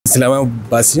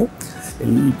इस्लामाबाद से हूँ,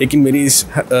 लेकिन मेरी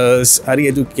सारी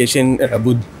एजुकेशन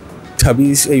अबू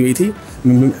धाबी से हुई थी।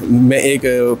 मैं एक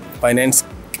फाइनेंस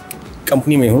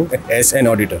कंपनी में हूँ as an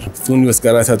auditor. Phone use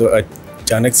कर रहा था तो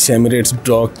अचानक से एमिरेट्स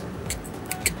ड्रॉ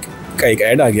का एक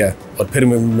ऐड आ गया और फिर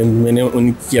मैंने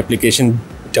उनकी एप्लीकेशन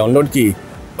डाउनलोड की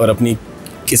और अपनी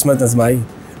किस्मत आजमाई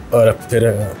और फिर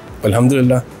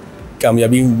अल्हम्दुलिल्लाह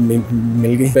कामयाबी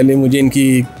मिल गई। पहले मुझे इनकी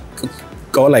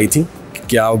कॉल आई थी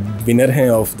कि आप विनर हैं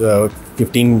ऑफ द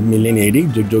 15 मिलियन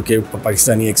AED जो कि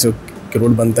पाकिस्तानी 100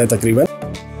 करोड़ बनता है तकरीबन।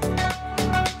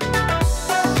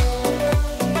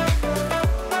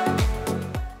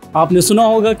 आपने सुना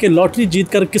होगा कि लॉटरी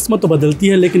जीतकर किस्मत तो बदलती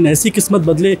है, लेकिन ऐसी किस्मत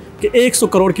बदले कि 100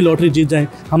 करोड़ की लॉटरी जीत जाए।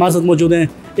 हमारे साथ मौजूद हैं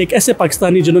एक ऐसे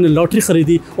पाकिस्तानी जिन्होंने लॉटरी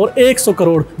ख़रीदी और 100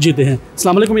 करोड़ जीते हैं।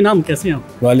 अस्सलाम वालेकुम इनाम, कैसे हैं आप?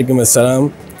 वालेकुम अस्सलाम,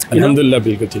 अल्हम्दुलिल्लाह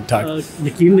बिल्कुल ठीक ठाक।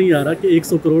 यकीन नहीं आ रहा कि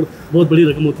 100 करोड़ बहुत बड़ी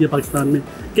रकम होती है पाकिस्तान में।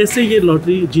 कैसे ये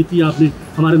लॉटरी जीती आपने?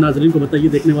 हमारे नाज़रीन को बताइए,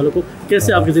 देखने वालों को,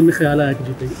 कैसे आपके ज़हन में ख्याल आया कि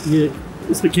जीते ये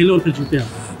इसमें खेलें और फिर जीते आप?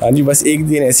 हाँ जी, बस एक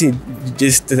दिन ऐसी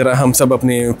जिस तरह हम सब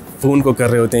अपने फ़ोन को कर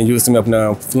रहे होते हैं यूज़, में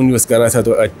अपना फ़ोन यूज़ कर रहा था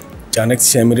तो अचानक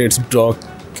से एमिरेट्स ड्रॉ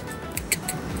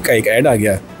का एक ऐड आ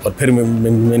गया और फिर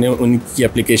मैंने उनकी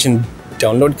एप्लीकेशन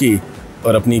डाउनलोड की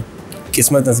और अपनी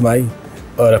किस्मत आजमाई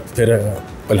और फिर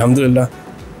अल्हम्दुलिल्लाह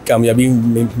कामयाबी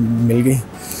मिल गई।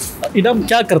 इनाम,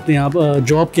 क्या करते हैं आप?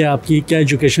 जॉब क्या है आपकी? क्या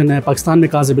एजुकेशन है? पाकिस्तान में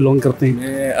कहाँ से बिलोंग करते हैं?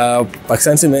 मैं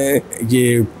पाकिस्तान से, मैं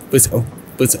ये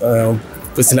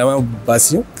इस्लामाबाद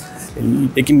से हूँ,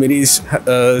 लेकिन मेरी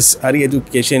सारी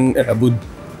एजुकेशन अबू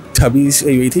धाबी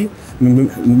से हुई थी।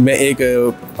 मैं एक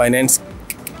फाइनेंस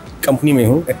कंपनी में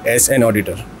हूँ एज एन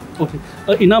ऑडिटर।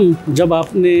 ओके। इनाम, जब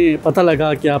आपने पता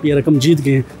लगा कि आप ये रकम जीत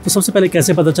गए तो सबसे पहले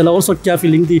कैसे पता चला? उस वक्त क्या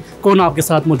फीलिंग थी? कौन आपके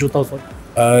साथ मौजूद था उस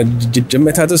वक्त? जब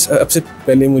मैं था तो सबसे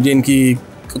पहले मुझे इनकी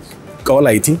कॉल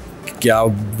आई थी कि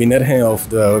आप विनर हैं ऑफ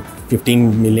द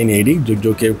 15 मिलियन AED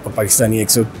जो कि पाकिस्तानी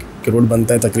 100 करोड़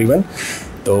बनता है तकरीबन।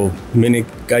 तो मैंने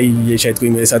कहा ये शायद कोई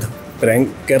मेरे साथ प्रैंक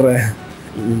कर रहा है,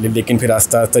 लेकिन फिर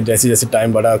आस्ता आस्ता जैसे जैसे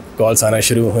टाइम बढ़ा कॉल्स आना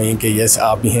शुरू हुई कि यस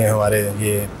आप ही हैं हमारे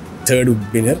ये 3rd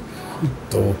विनर।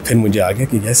 तो फिर मुझे आ गया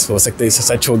कि यस हो सकता है इससे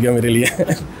सच हो गया मेरे लिए।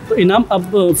 तो इनाम,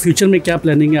 अब फ्यूचर में क्या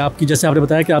प्लानिंग है आपकी? जैसे आपने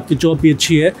बताया कि आपकी जॉब भी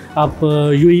अच्छी है, आप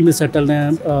UAE में सेटल हैं,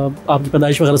 आपकी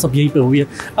पैदाइश वगैरह सब यहीं पे हुई है।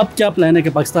 अब क्या प्लान है कि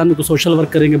पाकिस्तान में कुछ सोशल वर्क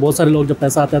करेंगे? बहुत सारे लोग जब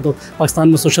पैसा आता है तो पाकिस्तान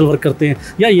में सोशल वर्क करते हैं,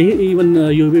 या यही इवन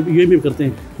UAE में करते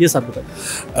हैं, ये सब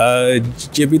बताएं।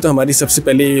 ये भी तो हमारी सबसे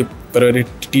पहले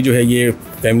प्रायोरिटी जो है ये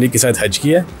फैमिली के साथ हज की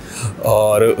है,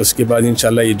 और उसके बाद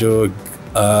इंशाल्लाह ये जो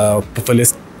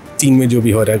फ़लस्तीन में जो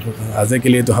भी हो रहा है गाज़ा के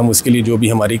लिए, तो हम उसके लिए जो भी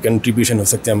हमारी कंट्रीब्यूशन हो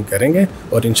सकते हैं हम करेंगे।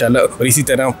 और इंशाल्लाह और इसी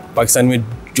तरह पाकिस्तान में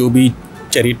जो भी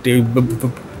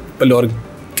चैरिटेबल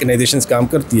ऑर्गेनाइजेशंस काम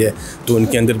करती है तो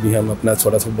उनके अंदर भी हम अपना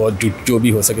थोड़ा सा बहुत जो भी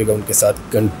हो सकेगा उनके साथ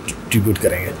कंट्रीब्यूट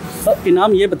करेंगे।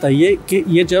 इनाम, ये बताइए कि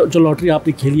ये जो लॉटरी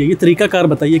आपने खेली है, ये तरीक़ाकार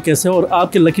बताइए कैसे, और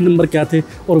आपके लकी नंबर क्या थे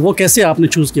और वो कैसे आपने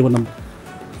चूज़ किया वो नंबर?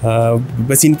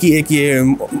 बस इनकी एक ये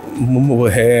वो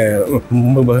है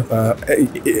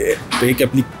तो एक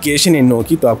एप्लीकेशन इन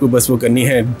की, तो आपको बस वो करनी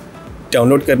है,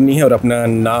 डाउनलोड करनी है और अपना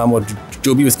नाम और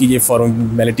जो भी उसकी ये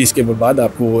फॉर्मेलिटीज़ के बाद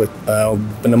आपको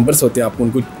नंबर्स होते हैं आपको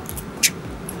उनको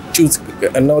चूज़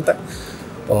करना होता है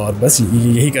और बस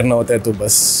यही करना होता है, तो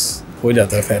बस हो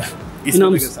जाता है। फिर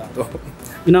इनाम के साथ तो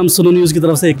इनाम सुनो न्यूज़ की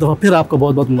तरफ से एक दफ़ा फिर आपका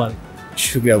बहुत बहुत मुबारक।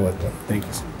 शुक्रिया, बहुत बहुत थैंक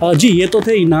यू जी। ये तो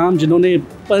थे इनाम जिन्होंने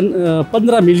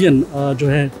 15 मिलियन जो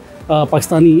है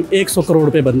पाकिस्तानी 100 करोड़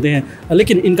रुपए बनते हैं,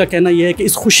 लेकिन इनका कहना यह है कि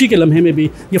इस खुशी के लम्हे में भी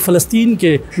ये फ़लस्तीन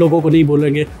के लोगों को नहीं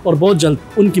भूलेंगे और बहुत जल्द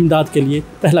उनकी इमदाद के लिए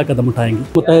पहला कदम उठाएंगे।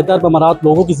 मुत्तहिदा अरब अमारात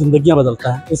लोगों की ज़िंदगियाँ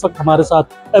बदलता है। इस वक्त हमारे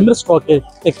साथ एमिरेट्स के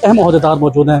एक अहम ओहदेदार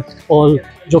मौजूद हैं, और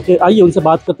जो कि आइए उनसे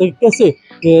बात करते हैं कैसे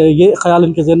ये ख्याल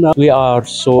इनके ज़हन में। We are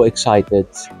so excited.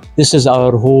 This is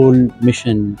our whole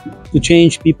mission, to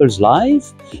change people's life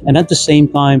and at the same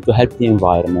time to help the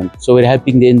environment. So we're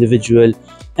helping the individual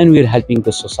and we're helping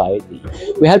the society.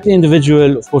 We help the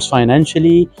individual, of course,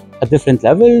 financially at different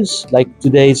levels. Like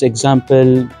today's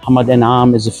example, Hamad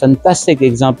An'am is a fantastic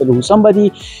example who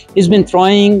somebody has been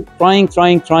trying,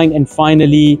 and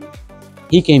finally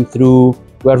he came through.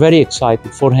 We are very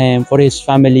excited for him, for his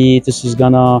family. This is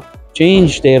gonna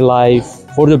change their life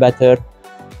for the better.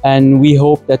 And we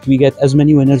hope that we get as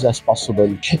many winners as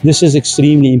possible. This is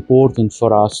extremely important for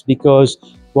us because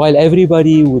while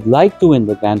everybody would like to win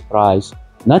the grand prize,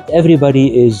 not everybody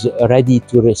is ready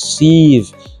to receive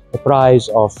a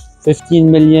prize of 15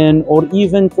 million or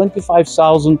even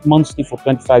 25,000 monthly for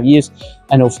 25 years,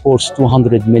 and of course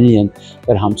 200 million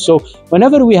dirham. So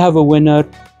whenever we have a winner,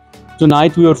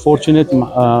 tonight we were fortunate.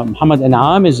 Muhammad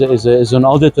An'am is an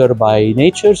auditor by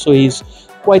nature, so he's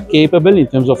quite capable in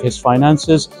terms of his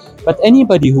finances. But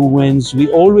anybody who wins,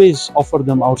 we always offer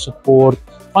them our support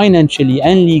financially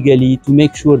and legally to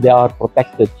make sure they are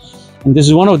protected. And this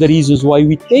is one of the reasons why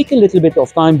we take a little bit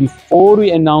of time before we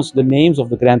announce the names of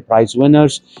the grand prize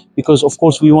winners, because of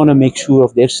course we want to make sure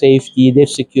of their safety, their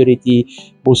security,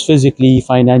 both physically,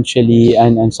 financially,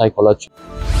 and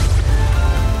psychologically.